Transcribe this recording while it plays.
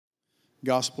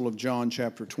Gospel of John,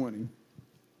 chapter 20.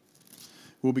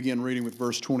 We'll begin reading with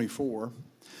verse 24.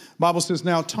 The Bible says,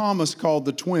 "Now Thomas, called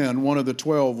the twin, one of the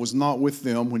 12, was not with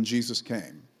them when Jesus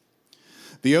came.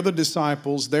 The other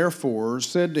disciples, therefore,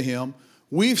 said to him,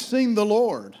 'We've seen the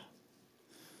Lord.'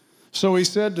 So he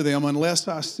said to them, 'Unless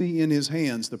I see in his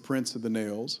hands the prints of the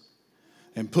nails,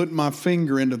 and put my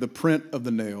finger into the print of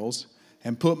the nails,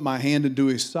 and put my hand into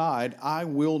his side, I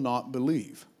will not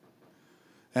believe.'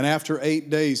 And after 8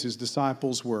 days, his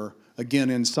disciples were again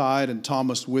inside, and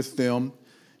Thomas with them.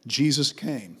 Jesus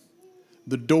came,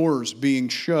 the doors being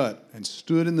shut, and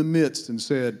stood in the midst and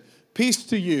said, 'Peace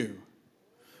to you.'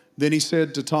 Then he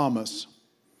said to Thomas,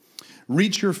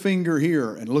 'Reach your finger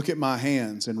here and look at my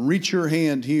hands, and reach your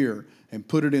hand here and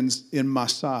put it in my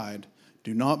side.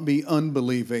 Do not be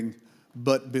unbelieving,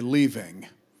 but believing.'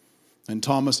 And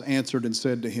Thomas answered and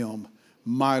said to him,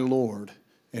 'My Lord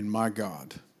and my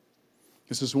God.'"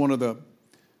 This is one of the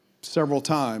several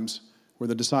times where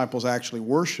the disciples actually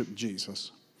worshiped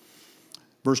Jesus.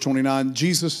 Verse 29,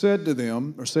 Jesus said to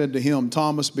him,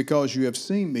 "Thomas, because you have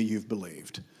seen me, you've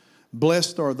believed.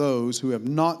 Blessed are those who have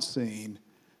not seen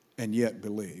and yet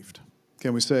believed."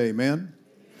 Can we say amen?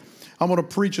 I'm going to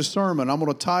preach a sermon. I'm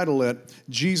going to title it,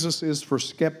 "Jesus is for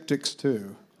Skeptics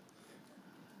Too."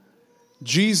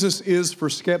 Jesus is for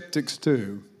skeptics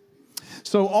too.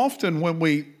 So often when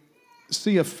we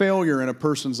see a failure in a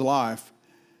person's life,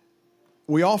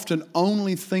 we often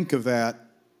only think of that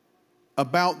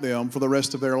about them for the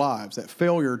rest of their lives. That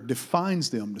failure defines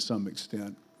them to some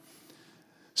extent.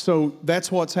 So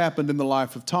that's what's happened in the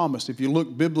life of Thomas. If you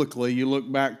look biblically, you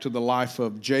look back to the life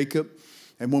of Jacob,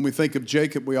 and when we think of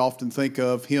Jacob, we often think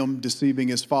of him deceiving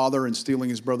his father and stealing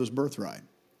his brother's birthright.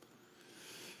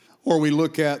 Or we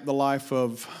look at the life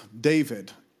of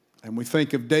David, and we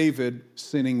think of David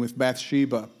sinning with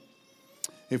Bathsheba.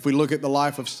 If we look at the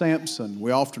life of Samson, we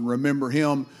often remember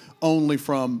him only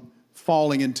from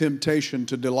falling in temptation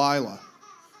to Delilah.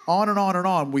 On and on and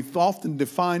on. We often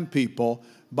define people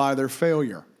by their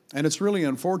failure. And it's really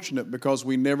unfortunate because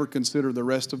we never consider the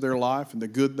rest of their life and the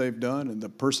good they've done and the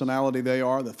personality they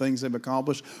are, the things they've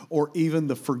accomplished, or even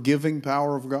the forgiving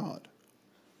power of God.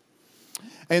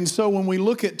 And so when we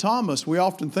look at Thomas, we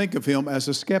often think of him as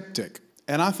a skeptic.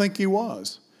 And I think he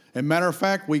was. As a matter of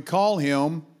fact, we call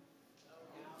him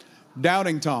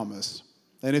Doubting Thomas.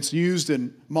 And it's used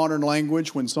in modern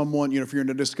language when someone, if you're in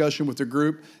a discussion with a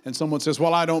group and someone says,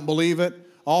 "Well, I don't believe it,"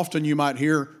 often you might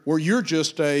hear, "Well, you're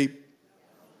just a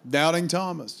Doubting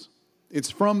Thomas." It's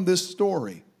from this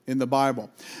story in the Bible.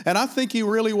 And I think he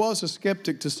really was a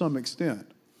skeptic to some extent.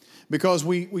 Because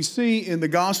we see in the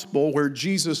gospel where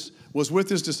Jesus was with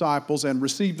his disciples and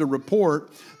received a report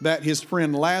that his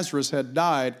friend Lazarus had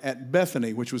died at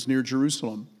Bethany, which was near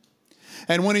Jerusalem.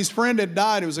 And when his friend had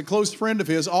died, it was a close friend of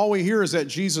his, all we hear is that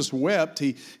Jesus wept.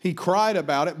 He cried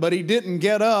about it, but he didn't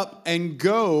get up and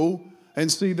go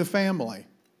and see the family.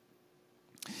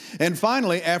 And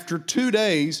finally, after 2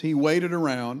 days, he waited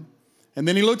around, and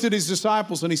then he looked at his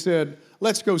disciples and he said,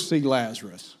 "Let's go see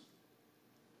Lazarus."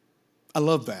 I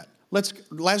love that.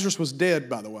 Lazarus was dead,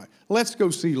 by the way. Let's go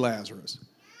see Lazarus.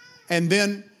 And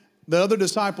then the other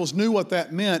disciples knew what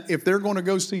that meant. If they're going to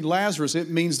go see Lazarus, it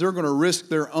means they're going to risk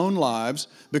their own lives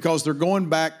because they're going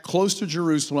back close to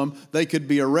Jerusalem. They could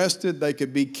be arrested. They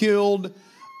could be killed,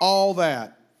 all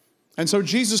that. And so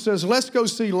Jesus says, "Let's go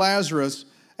see Lazarus."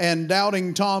 And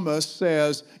Doubting Thomas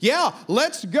says, "Yeah,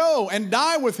 let's go and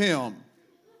die with him."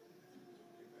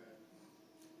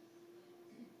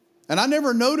 And I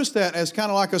never noticed that as kind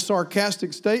of like a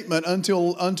sarcastic statement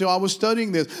until I was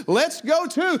studying this. Let's go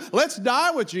too. Let's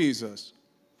die with Jesus.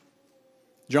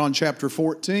 John chapter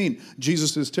 14,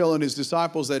 Jesus is telling his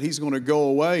disciples that he's going to go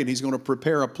away and he's going to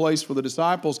prepare a place for the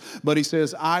disciples. But he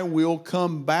says, "I will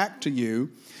come back to you."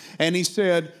 And he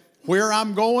said, "Where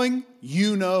I'm going,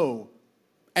 you know.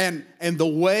 And the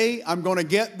way I'm going to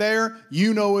get there,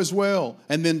 you know as well."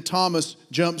 And then Thomas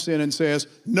jumps in and says,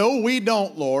 "No, we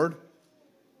don't, Lord.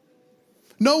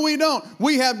 No, we don't.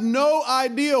 We have no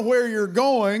idea where you're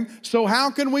going, so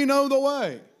how can we know the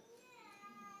way?"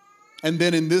 And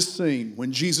then in this scene,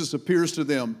 when Jesus appears to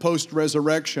them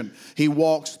post-resurrection, he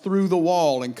walks through the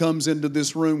wall and comes into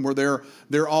this room where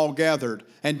they're all gathered.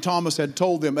 And Thomas had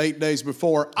told them 8 days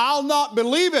before, "I'll not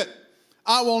believe it.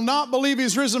 I will not believe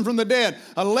he's risen from the dead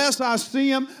unless I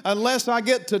see him, unless I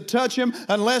get to touch him,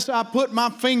 unless I put my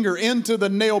finger into the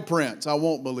nail prints. I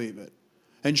won't believe it."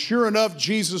 And sure enough,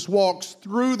 Jesus walks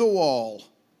through the wall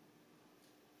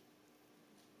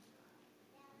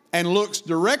and looks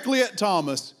directly at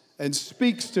Thomas and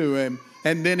speaks to him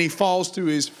And then he falls to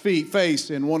his face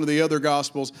in one of the other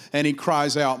Gospels, and he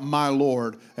cries out, "My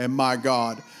Lord and my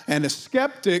God." And a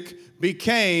skeptic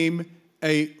became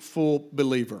a full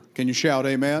believer. Can you shout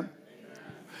amen?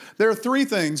 There are three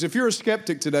things. If you're a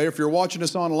skeptic today, if you're watching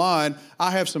us online,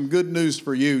 I have some good news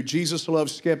for you. Jesus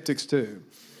loves skeptics too.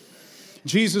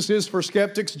 Jesus is for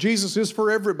skeptics. Jesus is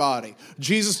for everybody.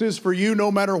 Jesus is for you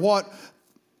no matter what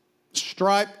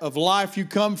stripe of life you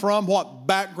come from, what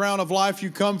background of life you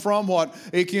come from, what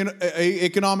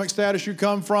economic status you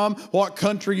come from, what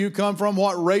country you come from,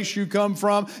 what race you come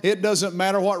from. It doesn't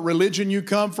matter what religion you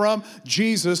come from.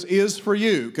 Jesus is for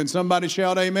you. Can somebody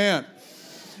shout amen?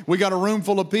 We got a room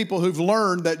full of people who've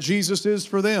learned that Jesus is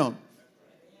for them.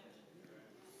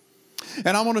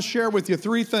 And I want to share with you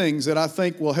three things that I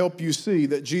think will help you see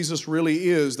that Jesus really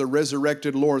is the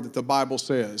resurrected Lord that the Bible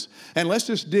says. And let's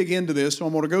just dig into this. So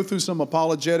I'm going to go through some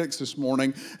apologetics this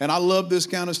morning. And I love this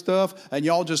kind of stuff. And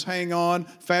y'all just hang on,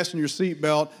 fasten your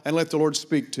seatbelt, and let the Lord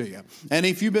speak to you. And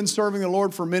if you've been serving the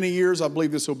Lord for many years, I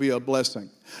believe this will be a blessing.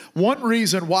 One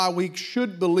reason why we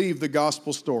should believe the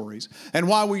gospel stories and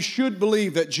why we should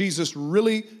believe that Jesus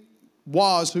really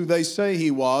was who they say he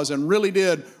was and really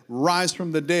did rise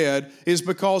from the dead is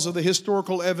because of the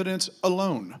historical evidence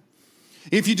alone.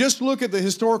 If you just look at the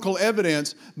historical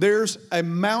evidence, there's a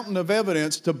mountain of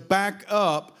evidence to back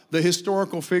up the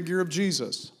historical figure of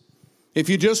Jesus. If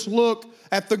you just look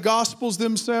at the Gospels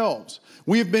themselves,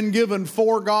 we have been given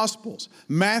 4 Gospels: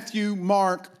 Matthew,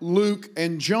 Mark, Luke,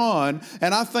 and John.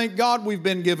 And I thank God we've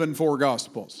been given 4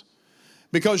 Gospels.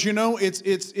 Because, you know,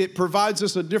 it provides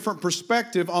us a different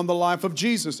perspective on the life of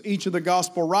Jesus. Each of the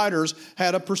gospel writers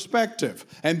had a perspective,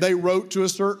 and they wrote to a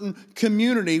certain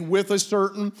community with a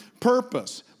certain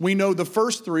purpose. We know the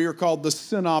first 3 are called the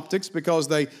synoptics because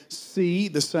they see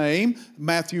the same,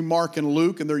 Matthew, Mark, and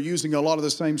Luke, and they're using a lot of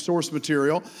the same source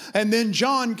material. And then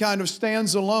John kind of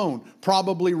stands alone,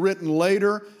 probably written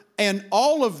later, and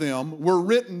all of them were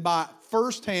written by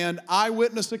firsthand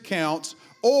eyewitness accounts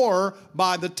or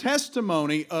by the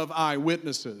testimony of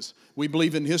eyewitnesses. We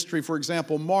believe in history, for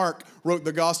example, Mark wrote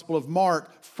the Gospel of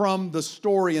Mark from the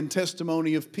story and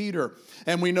testimony of Peter.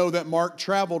 And we know that Mark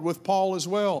traveled with Paul as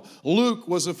well. Luke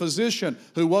was a physician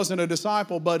who wasn't a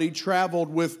disciple, but he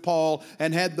traveled with Paul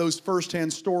and had those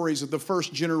firsthand stories of the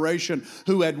first generation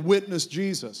who had witnessed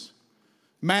Jesus.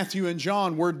 Matthew and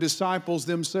John were disciples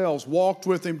themselves, walked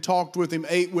with him, talked with him,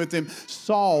 ate with him,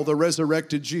 saw the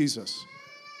resurrected Jesus.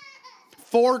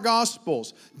 4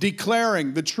 Gospels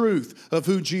declaring the truth of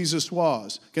who Jesus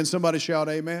was. Can somebody shout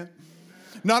amen?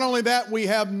 Not only that, we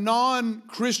have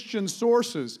non-Christian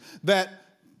sources that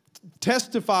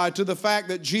testify to the fact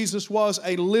that Jesus was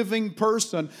a living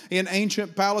person in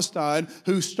ancient Palestine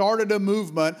who started a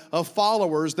movement of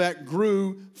followers that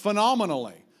grew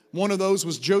phenomenally. One of those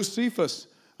was Josephus,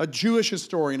 a Jewish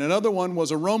historian. Another one was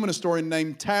a Roman historian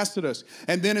named Tacitus.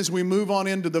 And then as we move on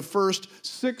into the first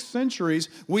 6 centuries,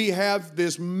 we have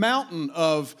this mountain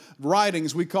of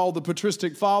writings we call the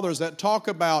patristic fathers that talk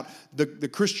about the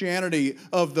Christianity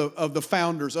of the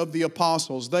founders, of the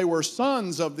apostles. They were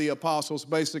sons of the apostles,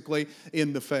 basically,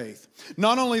 in the faith.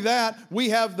 Not only that, we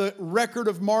have the record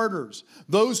of martyrs,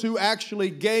 those who actually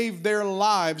gave their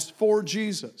lives for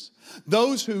Jesus.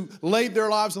 Those who laid their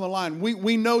lives on the line.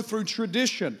 We know through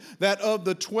tradition that of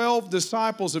the 12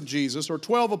 disciples of Jesus, or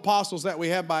 12 apostles that we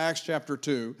have by Acts chapter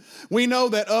 2, we know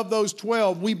that of those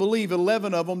 12, we believe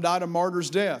 11 of them died a martyr's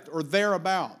death, or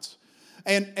thereabouts.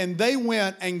 And they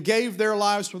went and gave their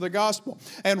lives for the gospel.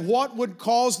 And what would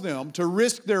cause them to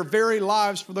risk their very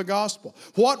lives for the gospel?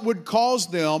 What would cause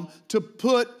them to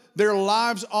put their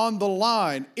lives on the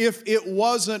line if it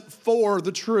wasn't for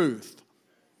the truth?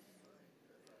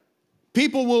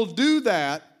 People will do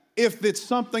that if it's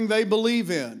something they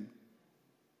believe in.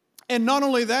 And not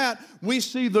only that, we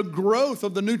see the growth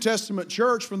of the New Testament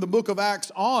church from the book of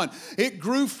Acts on. It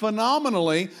grew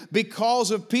phenomenally because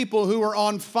of people who were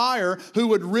on fire, who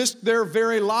would risk their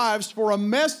very lives for a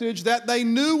message that they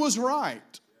knew was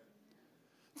right.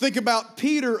 Think about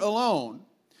Peter alone.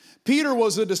 Peter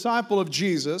was a disciple of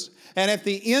Jesus, and at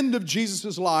the end of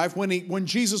Jesus' life, when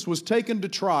Jesus was taken to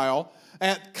trial,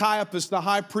 at Caiaphas, the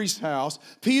high priest's house,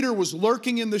 Peter was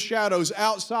lurking in the shadows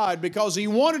outside because he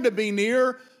wanted to be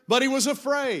near, but he was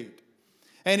afraid.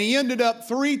 And he ended up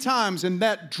 3 times in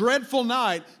that dreadful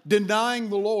night denying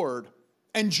the Lord.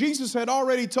 And Jesus had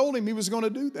already told him he was going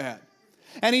to do that.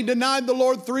 And he denied the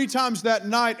Lord 3 times that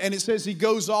night, and it says he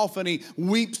goes off and he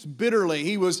weeps bitterly.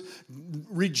 He was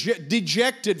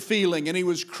dejected feeling, and he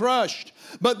was crushed.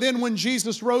 But then when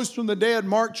Jesus rose from the dead,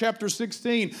 Mark chapter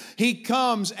 16, he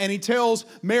comes and he tells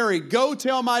Mary, "Go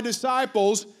tell my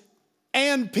disciples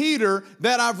and Peter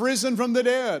that I've risen from the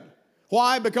dead."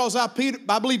 Why? Because I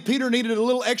believe Peter needed a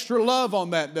little extra love on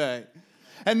that day.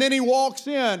 And then he walks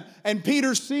in and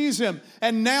Peter sees him.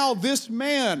 And now this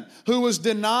man who was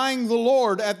denying the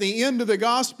Lord at the end of the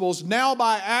Gospels, now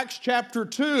by Acts chapter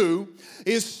 2,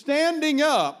 is standing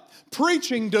up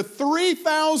preaching to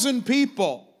 3,000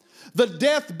 people the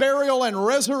death, burial, and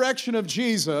resurrection of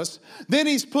Jesus. Then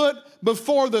he's put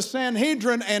before the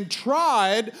Sanhedrin and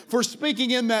tried for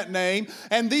speaking in that name.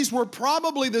 And these were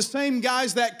probably the same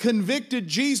guys that convicted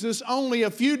Jesus only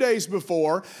a few days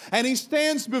before. And he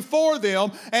stands before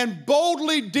them and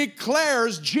boldly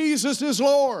declares Jesus is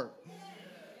Lord.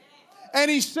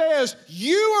 And he says,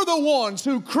 you are the ones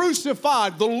who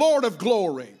crucified the Lord of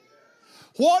glory.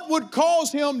 What would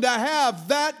cause him to have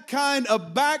that kind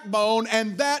of backbone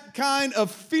and that kind of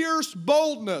fierce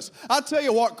boldness? I'll tell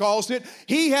you what caused it.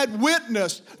 He had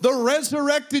witnessed the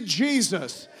resurrected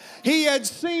Jesus. He had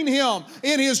seen him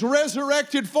in his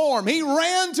resurrected form. He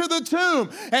ran to the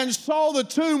tomb and saw the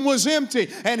tomb was empty,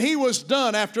 and he was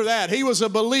done after that. He was a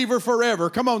believer forever.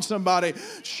 Come on, somebody.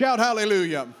 Shout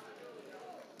hallelujah.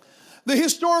 The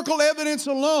historical evidence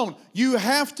alone, you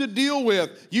have to deal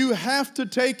with. You have to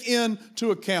take into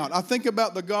account. I think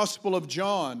about the Gospel of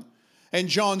John and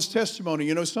John's testimony.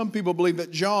 You know, some people believe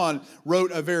that John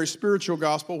wrote a very spiritual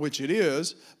gospel, which it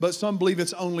is, but some believe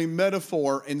it's only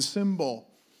metaphor and symbol.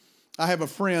 I have a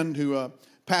friend who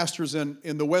pastors in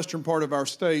the western part of our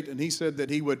state, and he said that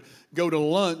he would go to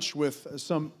lunch with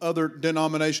some other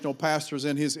denominational pastors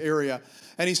in his area.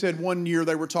 And he said one year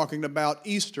they were talking about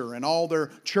Easter and all their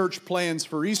church plans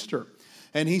for Easter.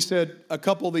 And he said a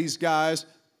couple of these guys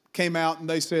came out and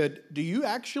they said, do you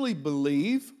actually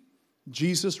believe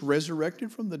Jesus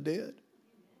resurrected from the dead?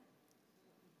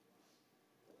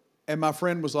 And my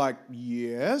friend was like,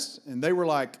 yes. And they were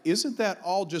like, isn't that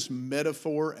all just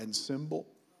metaphor and symbol?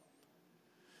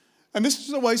 And this is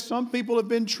the way some people have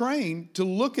been trained to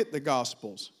look at the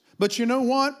Gospels. But you know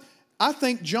what? I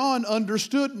think John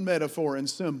understood metaphor and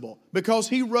symbol because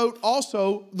he wrote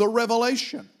also the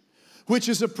Revelation, which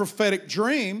is a prophetic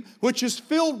dream, which is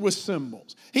filled with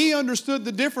symbols. He understood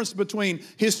the difference between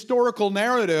historical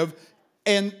narrative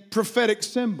and prophetic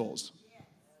symbols.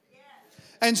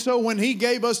 And so when he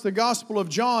gave us the Gospel of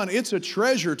John, it's a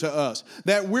treasure to us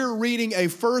that we're reading a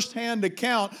firsthand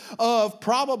account of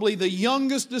probably the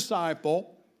youngest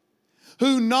disciple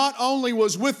who not only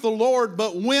was with the Lord,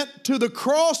 but went to the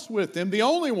cross with him, the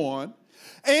only one,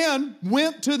 and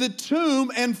went to the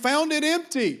tomb and found it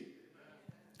empty.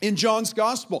 In John's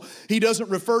Gospel, he doesn't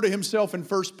refer to himself in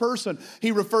first person.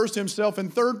 He refers to himself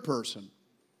in third person.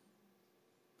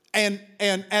 And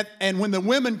when the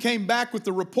women came back with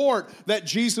the report that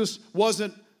Jesus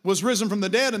was risen from the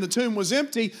dead and the tomb was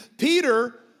empty,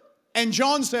 Peter, and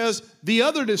John says, the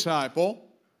other disciple,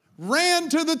 ran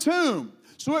to the tomb.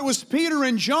 So it was Peter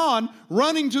and John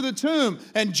running to the tomb.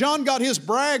 And John got his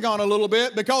brag on a little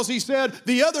bit because he said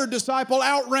the other disciple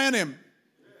outran him.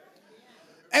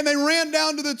 And they ran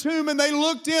down to the tomb and they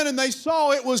looked in and they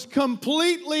saw it was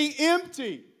completely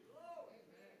empty.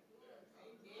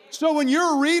 So when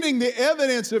you're reading the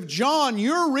evidence of John,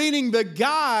 you're reading the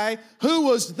guy who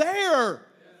was there.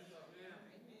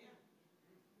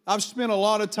 I've spent a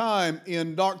lot of time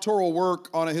in doctoral work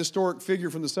on a historic figure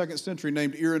from the 2nd century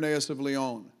named Irenaeus of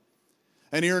Lyon.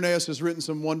 And Irenaeus has written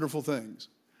some wonderful things.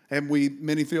 And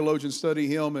many theologians study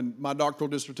him, and my doctoral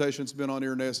dissertation's been on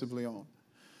Irenaeus of Lyon.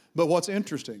 But what's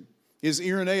interesting is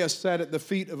Irenaeus sat at the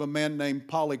feet of a man named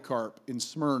Polycarp in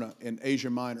Smyrna in Asia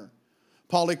Minor.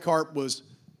 Polycarp was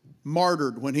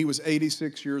martyred when he was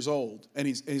 86 years old, and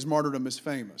his martyrdom is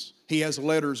famous. He has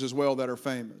letters as well that are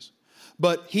famous.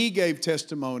 But he gave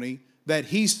testimony that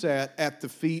he sat at the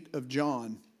feet of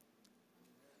John.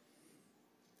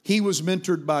 He was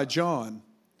mentored by John.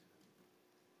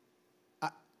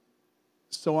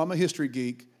 So I'm a history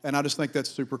geek, and I just think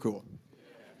that's super cool.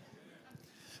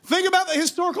 Think about the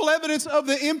historical evidence of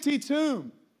the empty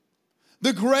tomb.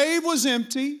 The grave was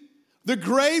empty. The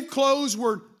grave clothes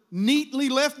were neatly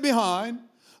left behind.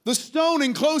 The stone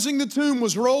enclosing the tomb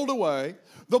was rolled away.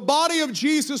 The body of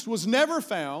Jesus was never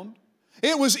found.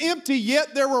 It was empty,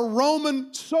 yet there were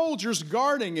Roman soldiers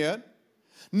guarding it.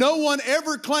 No one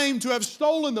ever claimed to have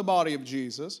stolen the body of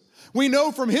Jesus. We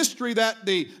know from history that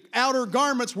the outer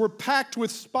garments were packed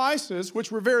with spices,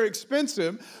 which were very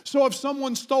expensive. So if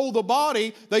someone stole the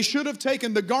body, they should have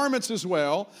taken the garments as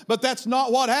well. But that's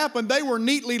not what happened. They were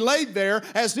neatly laid there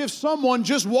as if someone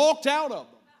just walked out of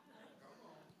them.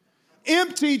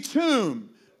 Empty tomb,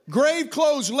 grave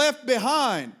clothes left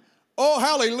behind. Oh,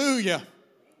 hallelujah.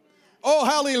 Oh,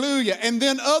 hallelujah. And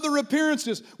then other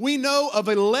appearances. We know of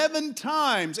 11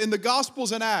 times in the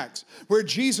Gospels and Acts where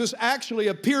Jesus actually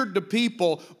appeared to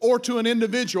people or to an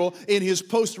individual in his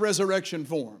post-resurrection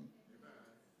form.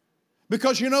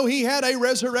 Because he had a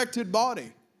resurrected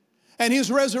body. And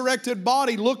his resurrected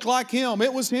body looked like him.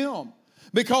 It was him.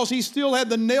 Because he still had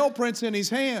the nail prints in his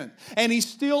hand. And he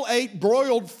still ate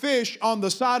broiled fish on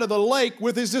the side of the lake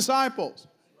with his disciples.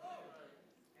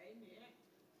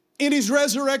 In his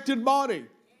resurrected body.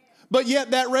 But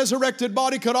yet that resurrected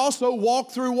body could also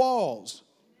walk through walls.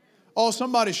 Oh,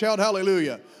 somebody shout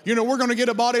hallelujah. We're going to get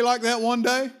a body like that one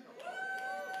day.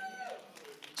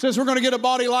 Says we're going to get a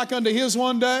body like unto his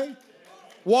one day.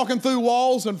 Walking through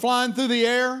walls and flying through the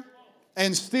air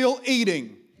and still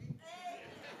eating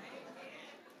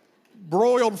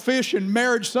broiled fish and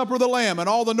marriage supper of the Lamb. And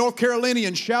all the North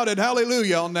Carolinians shouted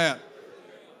hallelujah on that.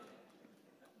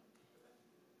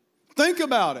 Think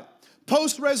about it.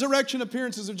 Post-resurrection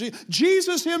appearances of Jesus.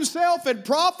 Jesus himself had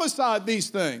prophesied these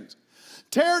things.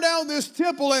 Tear down this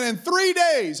temple and in 3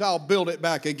 days I'll build it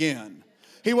back again.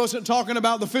 He wasn't talking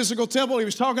about the physical temple. He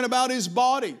was talking about his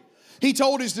body. He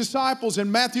told his disciples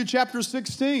in Matthew chapter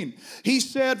 16, he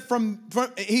said,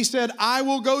 I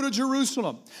will go to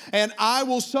Jerusalem and I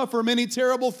will suffer many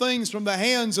terrible things from the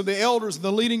hands of the elders and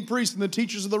the leading priests and the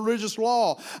teachers of the religious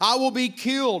law. I will be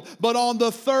killed, but on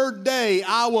the third day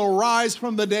I will rise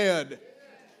from the dead.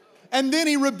 And then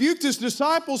he rebuked his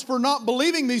disciples for not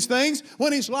believing these things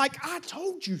when he's like, I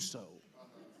told you so.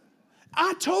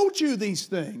 I told you these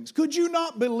things. Could you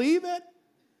not believe it?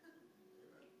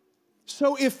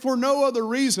 So if for no other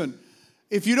reason,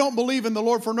 if you don't believe in the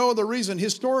Lord for no other reason,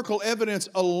 historical evidence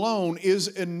alone is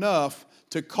enough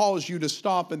to cause you to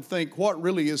stop and think, what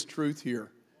really is truth here?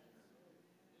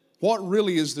 What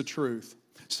really is the truth?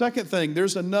 Second thing,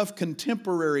 there's enough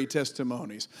contemporary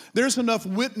testimonies. There's enough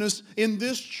witness in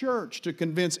this church to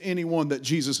convince anyone that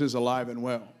Jesus is alive and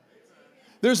well.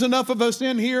 There's enough of us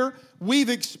in here, we've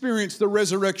experienced the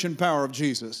resurrection power of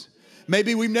Jesus.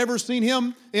 Maybe we've never seen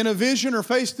him in a vision or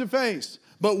face to face,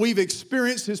 but we've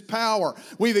experienced his power.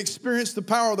 We've experienced the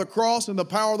power of the cross and the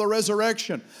power of the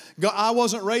resurrection. I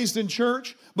wasn't raised in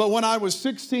church, but when I was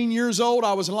 16 years old,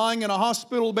 I was lying in a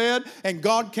hospital bed and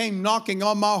God came knocking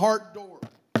on my heart door.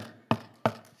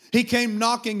 He came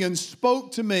knocking and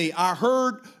spoke to me. I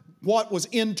heard what was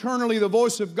internally the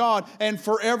voice of God, and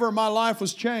forever my life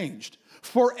was changed.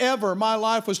 Forever my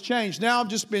life was changed. Now I've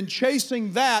just been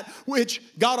chasing that which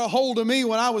got a hold of me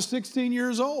when I was 16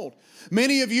 years old.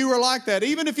 Many of you are like that.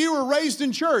 Even if you were raised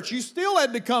in church, you still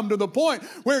had to come to the point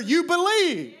where you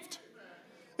believed.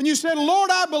 And you said, Lord,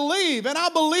 I believe, and I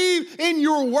believe in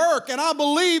your work, and I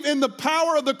believe in the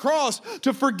power of the cross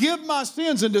to forgive my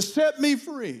sins and to set me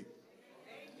free.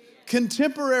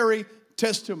 Contemporary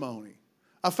testimony.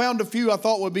 I found a few I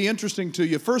thought would be interesting to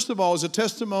you. First of all is a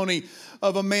testimony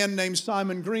of a man named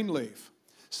Simon Greenleaf.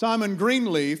 Simon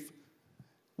Greenleaf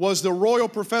was the Royal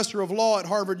Professor of Law at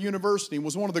Harvard University,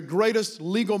 was one of the greatest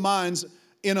legal minds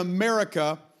in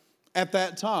America at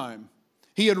that time.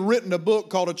 He had written a book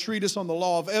called A Treatise on the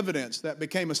Law of Evidence that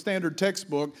became a standard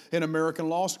textbook in American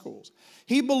law schools.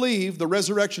 He believed the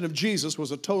resurrection of Jesus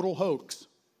was a total hoax.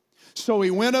 So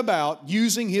he went about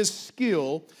using his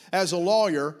skill as a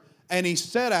lawyer and he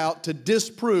set out to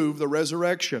disprove the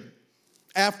resurrection.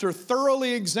 After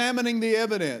thoroughly examining the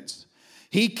evidence,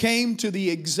 he came to the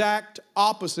exact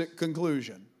opposite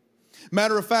conclusion.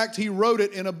 Matter of fact, he wrote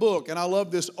it in a book, and I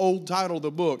love this old title of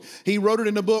the book. He wrote it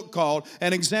in a book called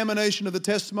An Examination of the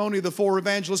Testimony of the Four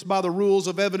Evangelists by the Rules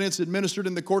of Evidence Administered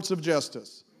in the Courts of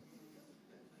Justice,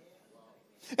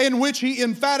 in which he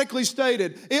emphatically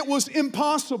stated it was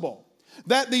impossible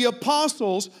that the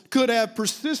apostles could have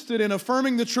persisted in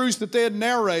affirming the truths that they had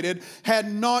narrated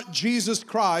had not Jesus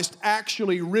Christ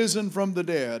actually risen from the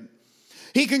dead.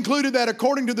 He concluded that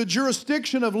according to the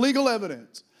jurisdiction of legal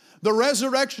evidence, the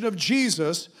resurrection of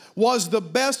Jesus was the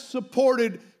best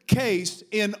supported case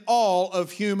in all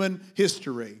of human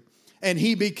history. And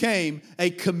he became a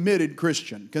committed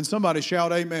Christian. Can somebody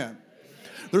shout amen?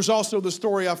 There's also the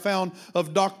story I found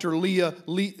of Dr. Leah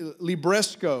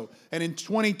Libresco. And in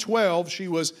 2012, she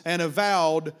was an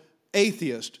avowed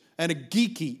atheist and a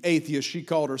geeky atheist, she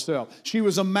called herself. She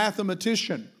was a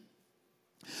mathematician.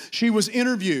 She was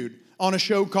interviewed on a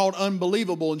show called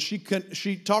Unbelievable, and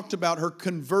she talked about her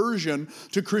conversion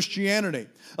to Christianity.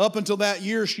 Up until that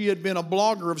year, she had been a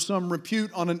blogger of some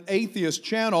repute on an atheist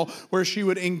channel where she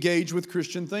would engage with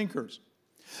Christian thinkers.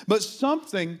 But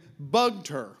something bugged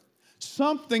her.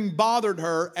 Something bothered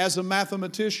her as a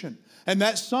mathematician, and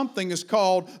that something is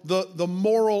called the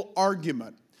moral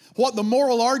argument. What the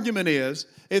moral argument is,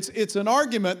 it's an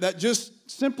argument that just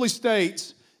simply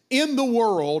states, in the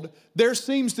world, there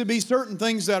seems to be certain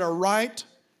things that are right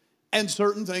and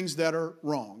certain things that are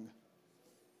wrong.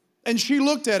 And she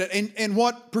looked at it, and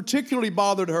what particularly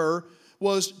bothered her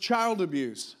was child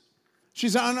abuse. She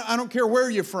said, I don't care where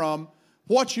you're from,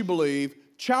 what you believe,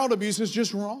 child abuse is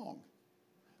just wrong.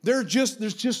 There's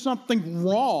just something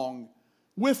wrong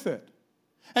with it.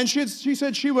 And she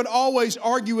said she would always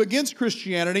argue against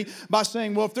Christianity by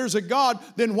saying, well, if there's a God,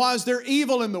 then why is there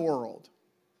evil in the world?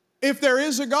 If there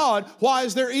is a God, why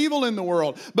is there evil in the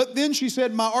world? But then she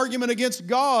said, my argument against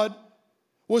God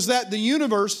was that the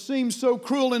universe seems so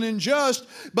cruel and unjust,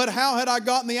 but how had I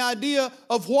gotten the idea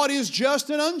of what is just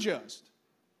and unjust?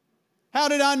 How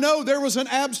did I know there was an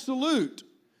absolute?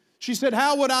 She said,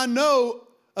 how would I know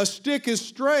a stick is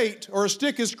straight or a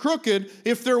stick is crooked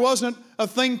if there wasn't a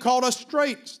thing called a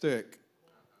straight stick?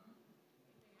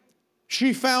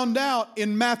 She found out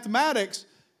in mathematics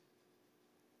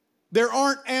there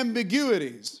aren't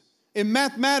ambiguities. In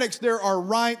mathematics there are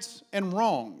rights and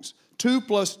wrongs. 2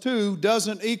 plus 2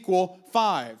 doesn't equal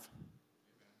 5.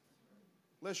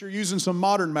 Unless you're using some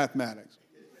modern mathematics.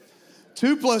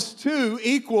 2 plus 2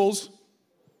 equals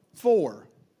 4,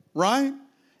 right?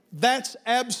 That's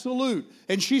absolute.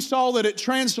 And she saw that it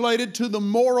translated to the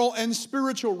moral and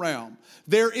spiritual realm.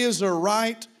 There is a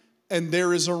right and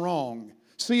there is a wrong.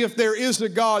 See, if there is a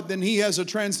God, then He has a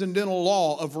transcendental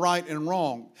law of right and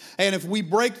wrong. And if we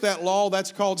break that law,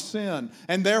 that's called sin.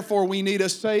 And therefore, we need a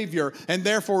Savior. And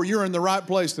therefore, you're in the right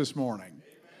place this morning.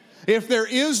 If there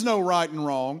is no right and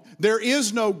wrong, there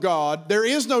is no God, there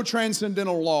is no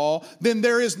transcendental law, then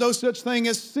there is no such thing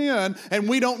as sin, and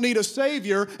we don't need a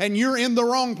Savior, and you're in the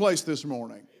wrong place this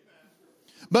morning.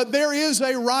 But there is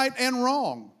a right and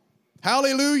wrong.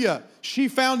 Hallelujah. She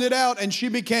found it out, and she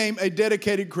became a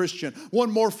dedicated Christian. One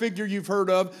more figure you've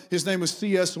heard of, his name was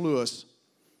C.S. Lewis.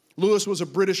 Lewis was a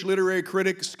British literary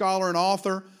critic, scholar, and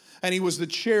author. And he was the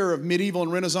chair of medieval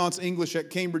and Renaissance English at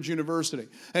Cambridge University.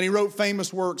 And he wrote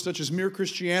famous works such as Mere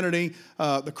Christianity,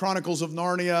 The Chronicles of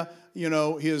Narnia,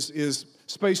 his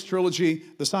space trilogy,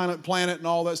 The Silent Planet, and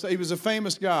all that stuff. He was a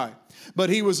famous guy.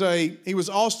 But he was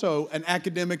also an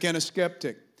academic and a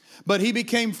skeptic. But he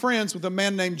became friends with a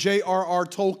man named J.R.R.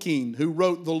 Tolkien, who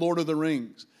wrote The Lord of the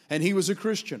Rings. And he was a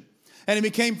Christian. And he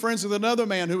became friends with another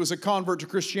man who was a convert to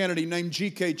Christianity named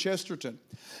G.K. Chesterton.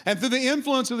 And through the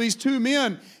influence of these two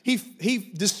men, he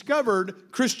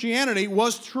discovered Christianity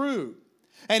was true.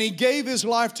 And he gave his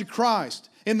life to Christ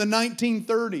in the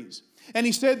 1930s. And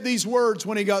he said these words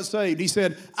when he got saved. He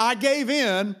said, I gave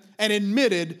in and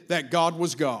admitted that God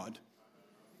was God.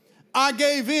 I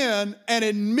gave in and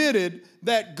admitted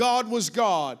that God was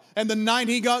God. And the night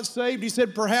he got saved, he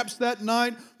said, perhaps that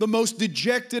night, the most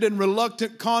dejected and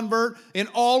reluctant convert in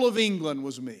all of England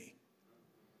was me.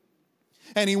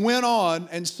 And he went on,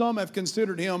 and some have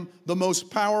considered him the most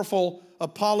powerful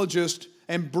apologist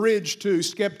and bridge to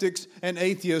skeptics and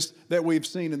atheists that we've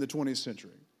seen in the 20th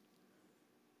century.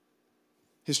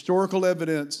 Historical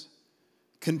evidence,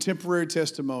 contemporary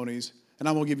testimonies, and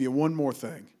I'm going to give you one more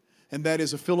thing, and that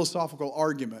is a philosophical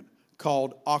argument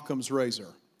called Occam's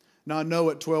razor. Now, I know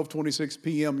at 12:26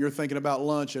 p.m. you're thinking about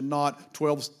lunch and not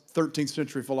 13th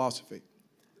century philosophy.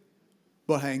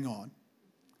 But hang on.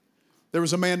 There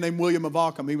was a man named William of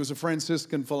Ockham. He was a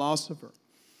Franciscan philosopher.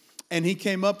 And he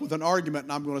came up with an argument,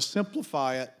 and I'm going to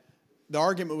simplify it. The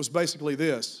argument was basically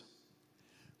this.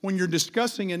 When you're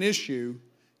discussing an issue,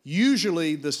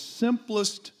 usually the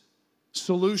simplest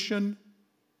solution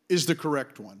is the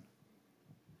correct one.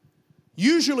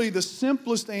 Usually the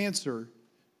simplest answer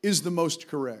is the most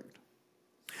correct.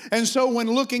 And so when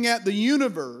looking at the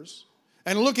universe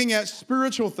and looking at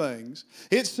spiritual things,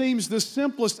 it seems the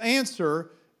simplest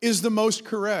answer is the most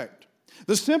correct.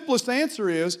 The simplest answer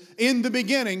is, in the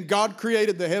beginning, God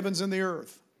created the heavens and the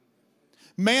earth.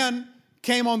 Man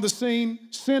came on the scene,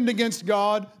 sinned against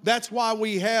God. That's why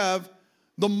we have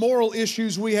the moral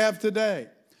issues we have today.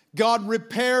 God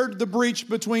repaired the breach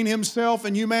between Himself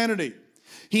and humanity.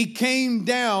 He came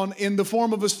down in the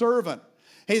form of a servant,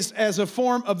 as a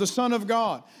form of the Son of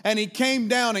God. And He came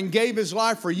down and gave His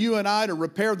life for you and I to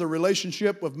repair the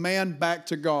relationship of man back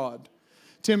to God.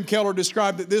 Tim Keller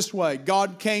described it this way.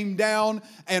 God came down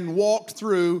and walked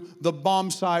through the bomb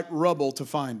site rubble to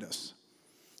find us.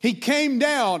 He came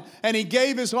down and He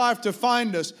gave His life to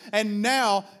find us. And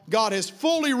now God has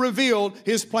fully revealed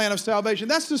His plan of salvation.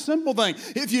 That's the simple thing.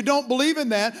 If you don't believe in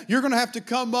that, you're going to have to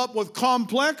come up with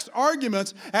complex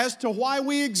arguments as to why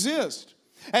we exist,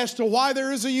 as to why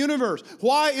there is a universe.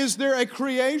 Why is there a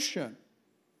creation?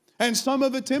 And some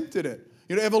have attempted it.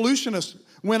 Evolutionists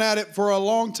went at it for a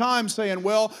long time saying,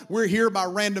 well, we're here by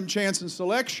random chance and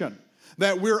selection.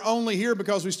 that we're only here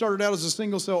because we started out as a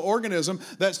single-cell organism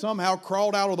that somehow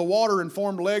crawled out of the water and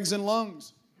formed legs and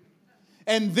lungs.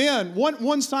 And then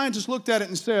one scientist looked at it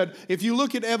and said, if you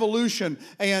look at evolution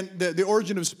and the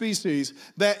origin of species,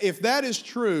 that if that is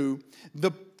true,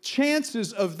 the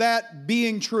chances of that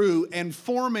being true and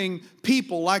forming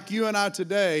people like you and I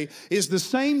today is the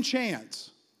same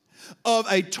chance of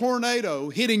a tornado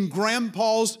hitting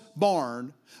Grandpa's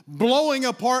barn, blowing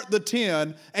apart the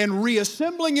tin, and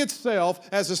reassembling itself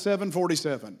as a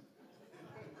 747.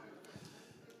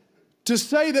 To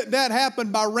say that that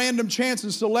happened by random chance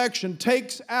and selection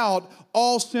takes out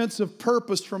all sense of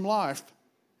purpose from life.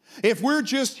 If we're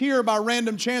just here by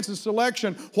random chance and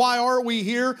selection, why are we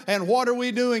here and what are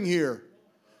we doing here?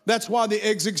 That's why the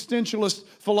existentialist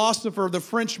philosopher, the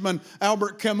Frenchman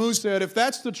Albert Camus said, if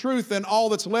that's the truth, then all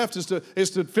that's left is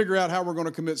to figure out how we're going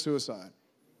to commit suicide.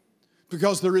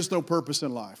 Because there is no purpose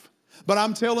in life. But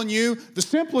I'm telling you, the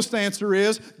simplest answer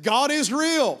is God is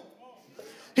real.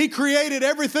 He created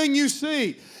everything you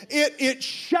see. It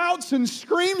shouts and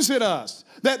screams at us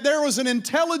that there was an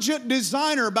intelligent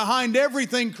designer behind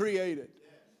everything created.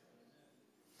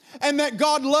 And that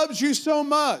God loves you so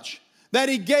much that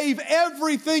He gave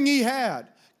everything He had,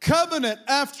 covenant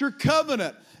after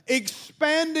covenant,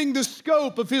 expanding the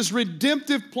scope of His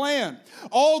redemptive plan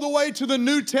all the way to the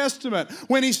New Testament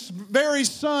when His very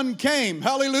Son came.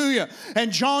 Hallelujah.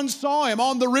 And John saw Him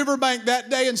on the riverbank that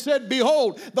day and said,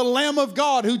 behold, the Lamb of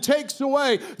God who takes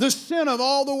away the sin of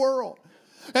all the world.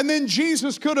 And then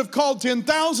Jesus could have called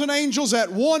 10,000 angels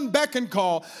at one beck and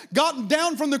call, gotten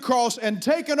down from the cross and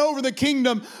taken over the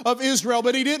kingdom of Israel,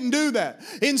 but He didn't do that.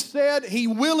 Instead, He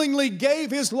willingly gave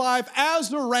His life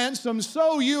as a ransom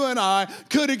so you and I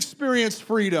could experience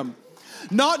freedom.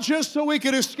 Not just so we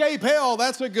could escape hell,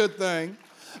 that's a good thing,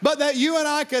 but that you and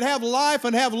I could have life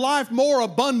and have life more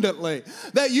abundantly.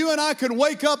 That you and I could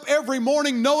wake up every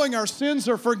morning knowing our sins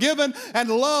are forgiven and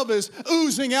love is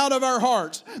oozing out of our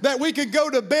hearts. That we could go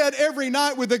to bed every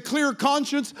night with a clear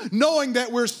conscience knowing that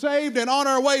we're saved and on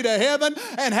our way to heaven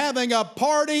and having a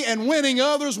party and winning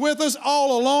others with us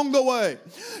all along the way.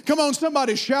 Come on,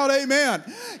 somebody shout amen.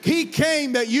 He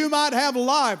came that you might have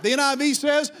life. The NIV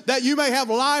says that you may have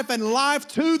life and life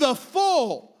to the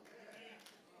full.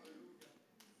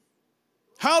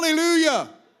 Hallelujah.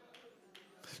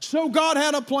 So God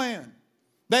had a plan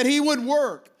that He would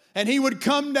work and He would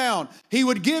come down. He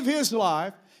would give His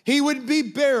life. He would be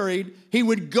buried. He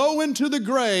would go into the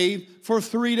grave for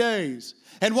 3 days.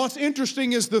 And what's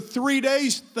interesting is the 3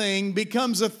 days thing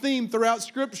becomes a theme throughout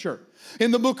Scripture.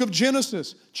 In the book of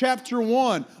Genesis, chapter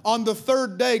 1, on the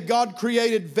third day, God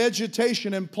created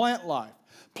vegetation and plant life.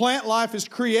 Plant life is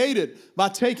created by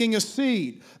taking a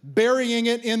seed, burying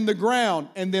it in the ground,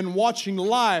 and then watching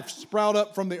life sprout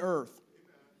up from the earth.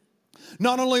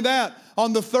 Not only that,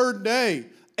 on the third day,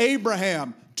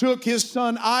 Abraham took his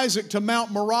son Isaac to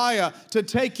Mount Moriah to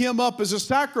take him up as a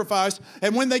sacrifice.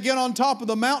 And when they get on top of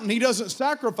the mountain, he doesn't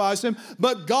sacrifice him,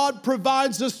 but God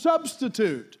provides a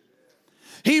substitute.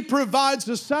 He provides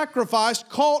a sacrifice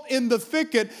caught in the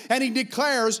thicket, and He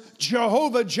declares,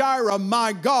 Jehovah Jireh,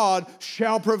 my God,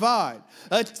 shall provide.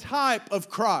 A type of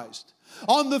Christ.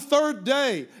 On the third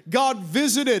day, God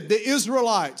visited the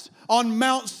Israelites on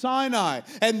Mount Sinai.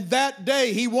 And that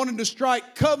day, He wanted to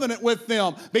strike covenant with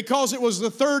them because it was the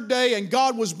third day and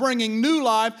God was bringing new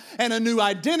life and a new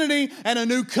identity and a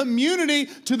new community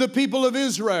to the people of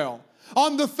Israel.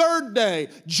 On the third day,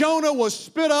 Jonah was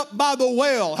spit up by the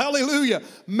whale. Hallelujah.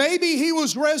 Maybe he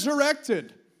was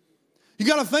resurrected. You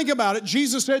got to think about it.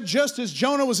 Jesus said, just as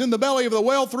Jonah was in the belly of the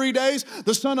whale 3 days,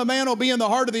 the Son of Man will be in the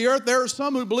heart of the earth. There are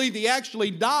some who believe He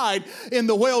actually died in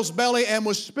the whale's belly and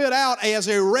was spit out as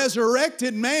a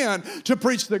resurrected man to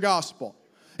preach the gospel.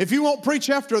 If you won't preach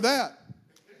after that,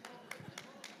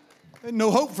 there's no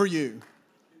hope for you.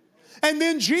 And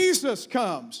then Jesus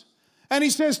comes. And He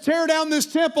says, tear down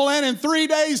this temple and in 3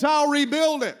 days I'll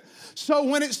rebuild it. So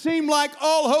when it seemed like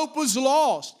all hope was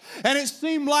lost, and it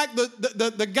seemed like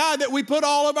the guy that we put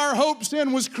all of our hopes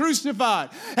in was crucified,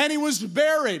 and He was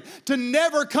buried to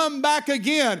never come back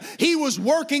again, He was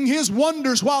working His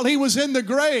wonders while He was in the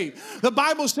grave. The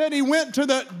Bible said He went to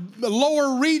the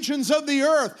lower regions of the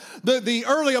earth. The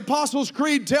early Apostles'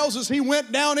 Creed tells us He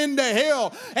went down into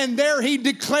hell, and there He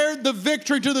declared the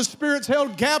victory to the spirits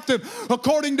held captive,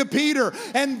 according to Peter.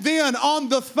 And then on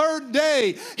the third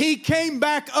day, He came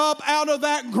back up out of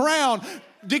that ground,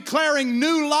 declaring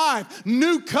new life,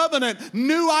 new covenant,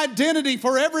 new identity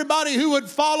for everybody who would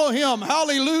follow him.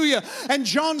 Hallelujah. And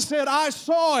John said, I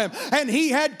saw him, and he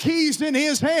had keys in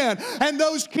his hand, and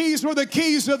those keys were the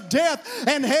keys of death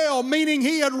and hell, meaning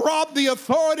he had robbed the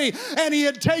authority, and he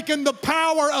had taken the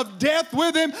power of death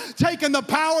with him, taken the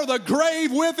power of the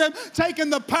grave with him, taken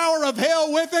the power of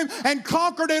hell with him, and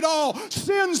conquered it all.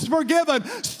 Sins forgiven,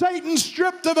 Satan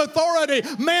stripped of authority,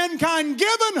 mankind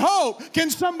given hope. Can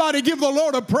somebody give the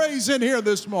Lord a praise in here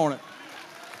this morning?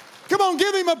 Come on,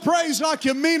 give him a praise like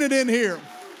you mean it in here.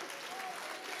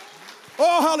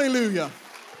 Oh, hallelujah.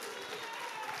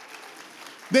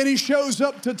 Then he shows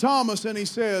up to Thomas and he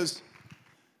says,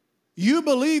 you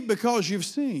believe because you've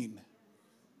seen,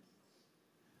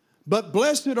 but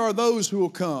blessed are those who will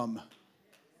come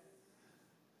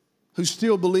who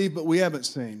still believe but we haven't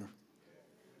seen.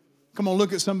 Come on,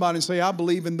 look at somebody and say, I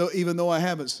believe even though I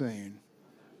haven't seen.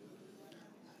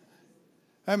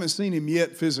 I haven't seen him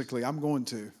yet physically. I'm going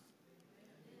to.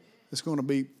 It's going to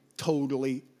be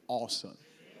totally awesome.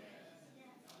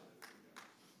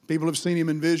 People have seen him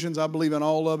in visions. I believe in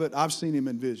all of it. I've seen him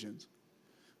in visions.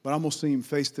 But I'm going to see him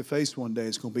face to face one day.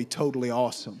 It's going to be totally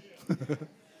awesome.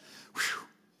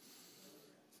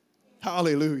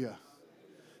 Hallelujah.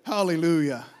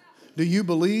 Hallelujah. Do you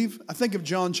believe? I think of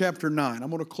John chapter 9. I'm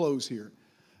going to close here.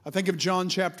 I think of John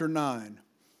chapter 9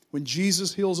 when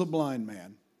Jesus heals a blind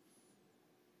man.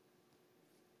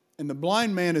 And the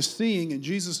blind man is seeing and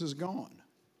Jesus is gone.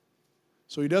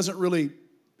 So he doesn't really,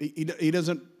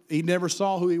 he never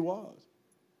saw who he was.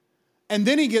 And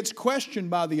then he gets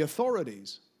questioned by the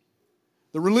authorities,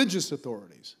 the religious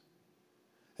authorities.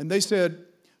 And they said,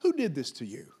 who did this to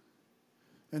you?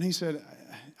 And he said,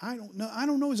 I don't know. I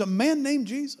don't know. It's a man named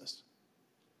Jesus.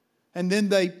 And then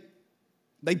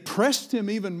they pressed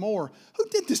him even more. Who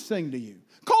did this thing to you?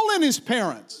 Call in his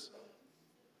parents.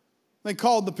 They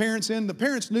called the parents in. The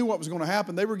parents knew what was going to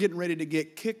happen. They were getting ready to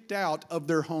get kicked out of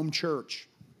their home church.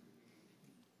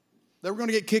 They were going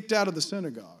to get kicked out of the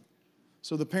synagogue.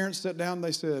 So the parents sat down and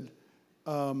they said,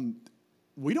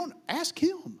 we don't ask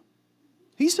him.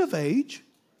 He's of age.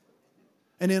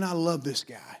 And then I love this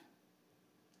guy.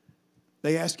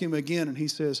 They ask him again and he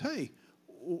says, hey,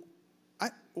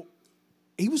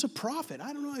 he was a prophet.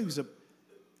 I don't know.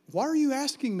 Why are you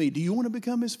asking me? Do you want to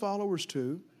become his followers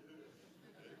too?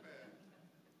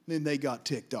 Then they got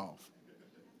ticked off.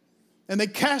 And they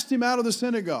cast him out of the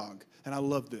synagogue. And I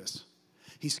love this.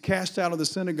 He's cast out of the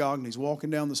synagogue and he's walking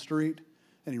down the street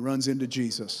and he runs into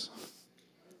Jesus.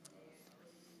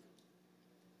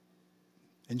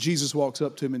 And Jesus walks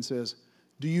up to him and says,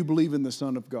 do you believe in the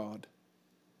Son of God?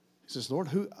 He says, Lord,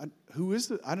 who is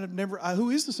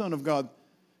the Son of God?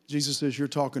 Jesus says, you're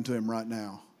talking to him right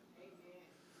now.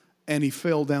 And he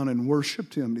fell down and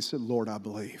worshiped him. He said, Lord, I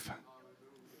believe.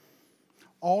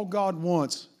 All God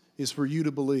wants is for you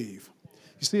to believe.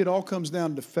 You see, it all comes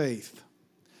down to faith.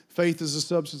 Faith is the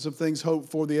substance of things hoped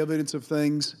for, the evidence of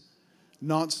things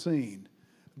not seen.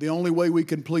 The only way we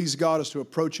can please God is to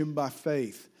approach him by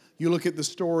faith. You look at the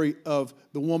story of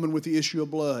the woman with the issue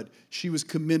of blood. She was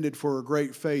commended for her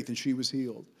great faith and she was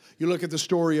healed. You look at the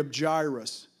story of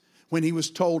Jairus. When he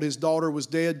was told his daughter was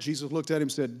dead, Jesus looked at him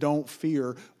and said, don't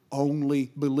fear,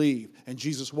 only believe. And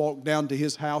Jesus walked down to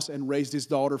his house and raised his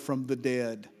daughter from the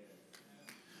dead.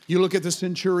 You look at the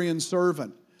centurion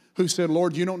servant who said,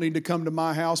 Lord, you don't need to come to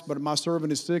my house, but my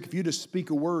servant is sick. If you just speak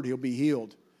a word, he'll be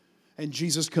healed. And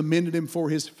Jesus commended him for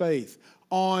his faith.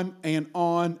 On and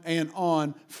on and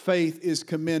on, faith is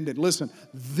commended. Listen,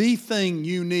 the thing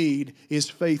you need is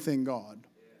faith in God.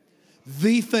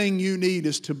 The thing you need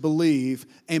is to believe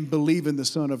and believe in the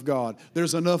Son of God.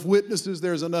 There's enough witnesses,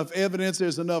 there's enough evidence,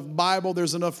 there's enough Bible,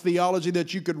 there's enough theology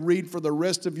that you could read for the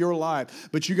rest of your life.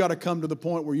 But you got to come to the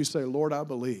point where you say, Lord, I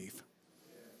believe.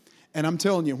 And I'm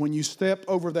telling you, when you step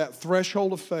over that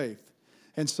threshold of faith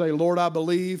and say, Lord, I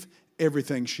believe,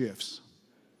 everything shifts.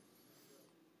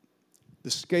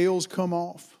 The scales come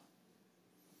off.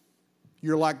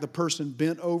 You're like the person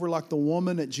bent over, like the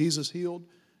woman that Jesus healed.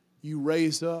 You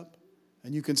raise up.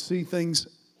 And you can see things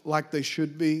like they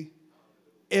should be.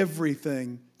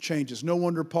 Everything changes. No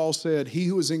wonder Paul said, he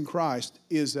who is in Christ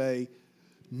is a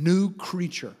new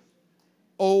creature.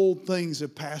 Old things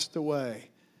have passed away,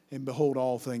 and behold,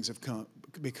 all things have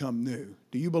become new.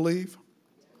 Do you believe?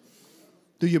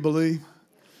 Do you believe?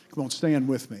 Come on, stand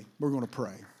with me. We're going to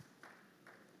pray.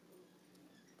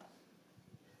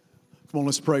 Come on,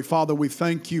 let's pray. Father, we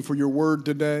thank you for your word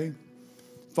today.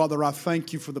 Father, I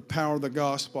thank you for the power of the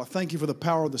gospel. I thank you for the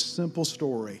power of the simple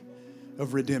story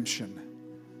of redemption.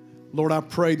 Lord, I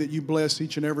pray that you bless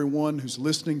each and every one who's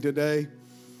listening today.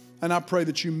 And I pray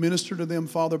that you minister to them,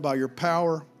 Father, by your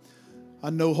power. I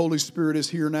know Holy Spirit is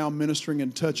here now ministering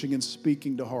and touching and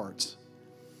speaking to hearts.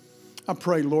 I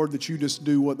pray, Lord, that you just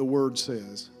do what the Word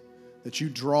says, that you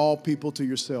draw people to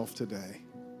yourself today.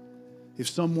 If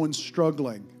someone's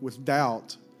struggling with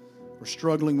doubt or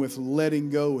struggling with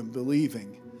letting go and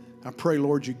believing, I pray,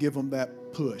 Lord, you give them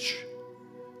that push,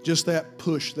 just that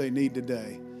push they need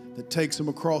today that takes them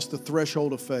across the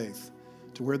threshold of faith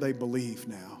to where they believe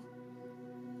now.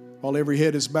 While every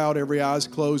head is bowed, every eye is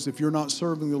closed, if you're not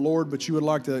serving the Lord but you would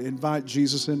like to invite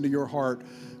Jesus into your heart,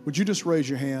 would you just raise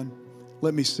your hand?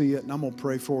 Let me see it, and I'm going to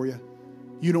pray for you.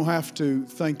 You don't have to.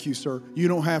 Thank you, sir. You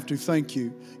don't have to. Thank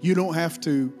you. You don't have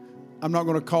to. I'm not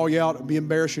going to call you out and be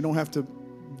embarrassed. You don't have to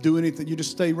do anything. You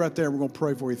just stay right there. We're going to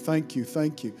pray for you. Thank you.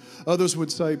 Thank you. Others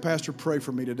would say, Pastor, pray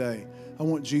for me today. I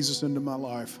want Jesus into my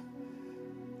life.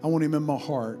 I want him in my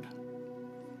heart.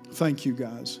 Thank you,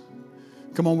 guys.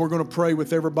 Come on, we're going to pray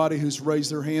with everybody who's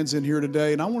raised their hands in here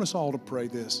today, and I want us all to pray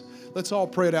this. Let's all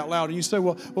pray it out loud. And you say,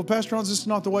 well, Pastor Hans, this is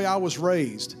not the way I was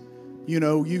raised. You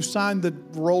know, you signed the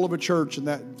roll of a church, and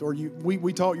that, or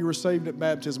we taught you were saved at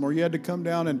baptism, or you had to come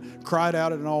down and cry it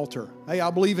out at an altar. Hey,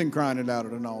 I believe in crying it out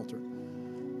at an altar.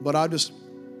 But I just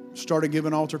started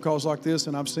giving altar calls like this,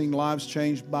 and I've seen lives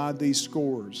changed by these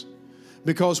scores.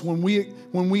 Because when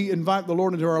we invite the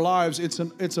Lord into our lives, it's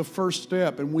a first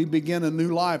step, and we begin a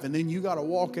new life, and then you got to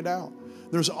walk it out.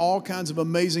 There's all kinds of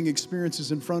amazing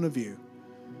experiences in front of you.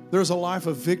 There's a life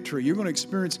of victory. You're going to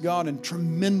experience God in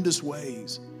tremendous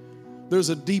ways. There's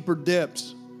a deeper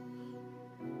depths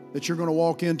that you're going to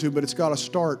walk into, but it's got to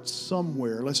start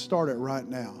somewhere. Let's start it right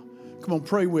now. Come on,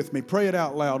 pray with me. Pray it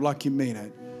out loud like you mean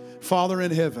it. Father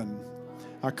in heaven,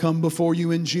 I come before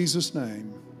you in Jesus'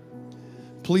 name.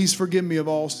 Please forgive me of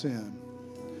all sin.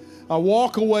 I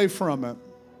walk away from it.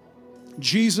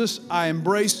 Jesus, I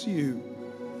embrace you.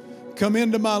 Come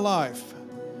into my life.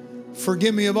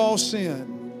 Forgive me of all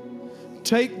sin.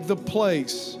 Take the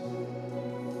place.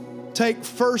 Take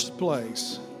first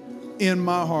place in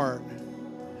my heart.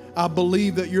 I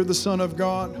believe that you're the Son of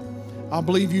God. I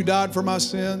believe you died for my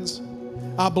sins.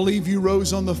 I believe you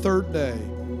rose on the third day.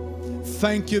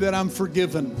 Thank you that I'm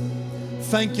forgiven.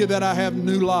 Thank you that I have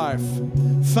new life.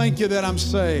 Thank you that I'm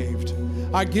saved.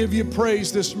 I give you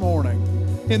praise this morning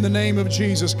in the name of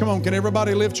Jesus. Come on, can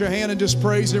everybody lift your hand and just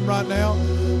praise him right now?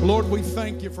 Lord, we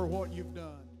thank you for what you've done.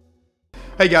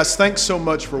 Hey guys, thanks so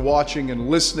much for watching and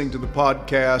listening to the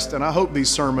podcast, and I hope these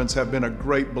sermons have been a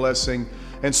great blessing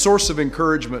and source of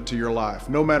encouragement to your life.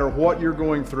 No matter what you're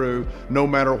going through, no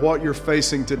matter what you're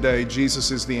facing today,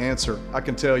 Jesus is the answer. I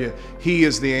can tell you, he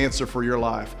is the answer for your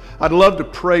life. I'd love to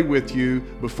pray with you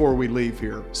before we leave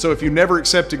here. So if you never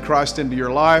accepted Christ into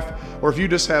your life, or if you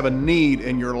just have a need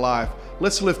in your life,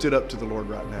 let's lift it up to the Lord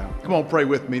right now. Come on, pray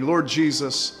with me. Lord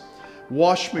Jesus,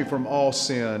 wash me from all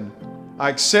sin. I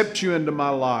accept you into my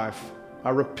life. I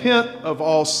repent of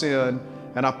all sin,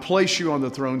 and I place you on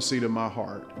the throne seat of my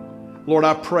heart. Lord,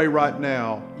 I pray right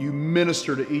now, you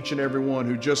minister to each and every one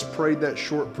who just prayed that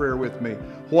short prayer with me.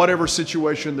 Whatever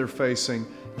situation they're facing,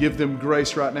 give them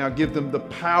grace right now. Give them the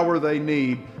power they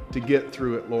need to get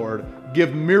through it, Lord.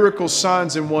 Give miracles,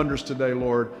 signs, and wonders today,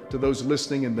 Lord, to those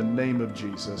listening in the name of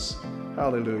Jesus.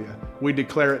 Hallelujah. We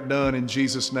declare it done in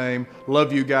Jesus' name.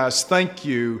 Love you guys. Thank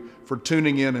you for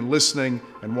tuning in and listening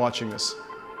and watching us.